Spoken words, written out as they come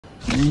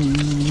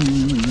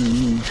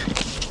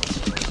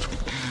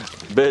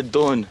Bed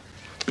done.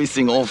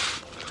 Pissing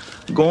off.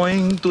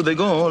 Going to the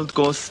Gold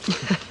Coast.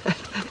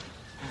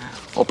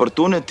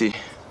 Opportunity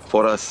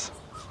for us.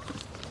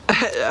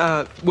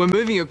 We're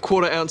moving a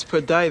quarter ounce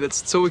per day.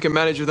 That's all we can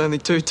manage with only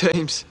 2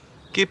 teams.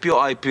 Keep your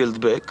eye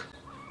peeled back.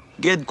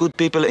 Get good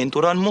people in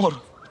to run more.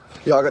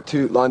 Yeah, I got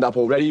 2 lined up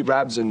already,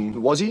 Rabs and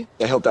Wazzy.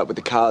 They helped out with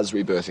the cars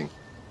rebirthing.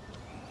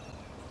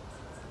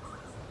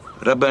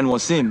 Rabba and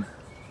Wasim.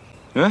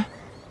 Huh?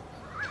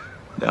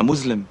 They are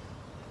Muslim.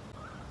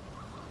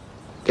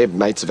 They're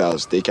mates of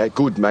ours, DK.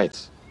 Good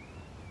mates.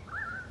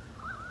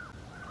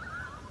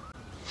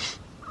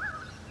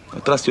 I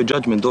trust your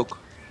judgment, Doc.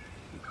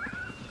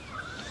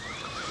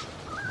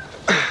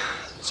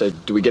 So,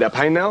 do we get our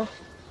pay now?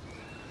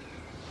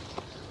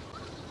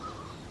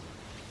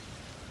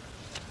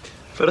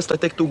 First, I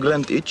take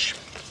 $2 each.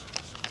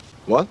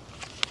 What?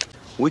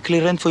 Weekly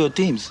rent for your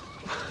teams.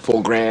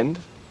 $4 grand?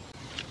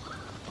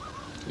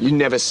 You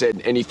never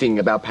said anything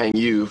about paying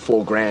you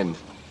 $4 grand.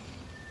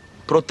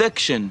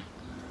 Protection.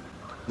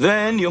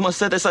 Then you must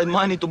set aside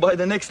money to buy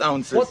the next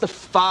ounces. What the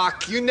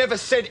fuck? You never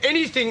said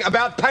anything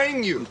about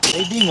paying you.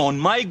 Trading on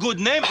my good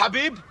name,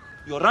 Habib.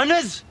 Your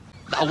runners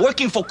are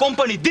working for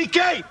company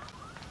DK.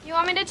 You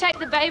want me to take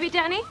the baby,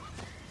 Danny?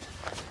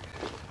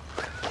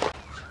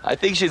 I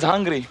think she's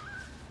hungry.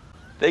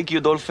 Thank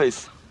you,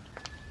 Dollface.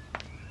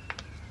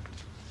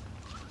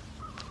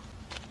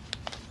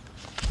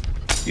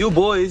 You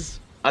boys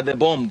are the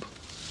bomb.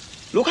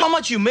 Look how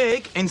much you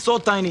make in so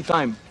tiny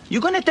time.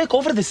 You're gonna take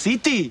over the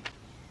city.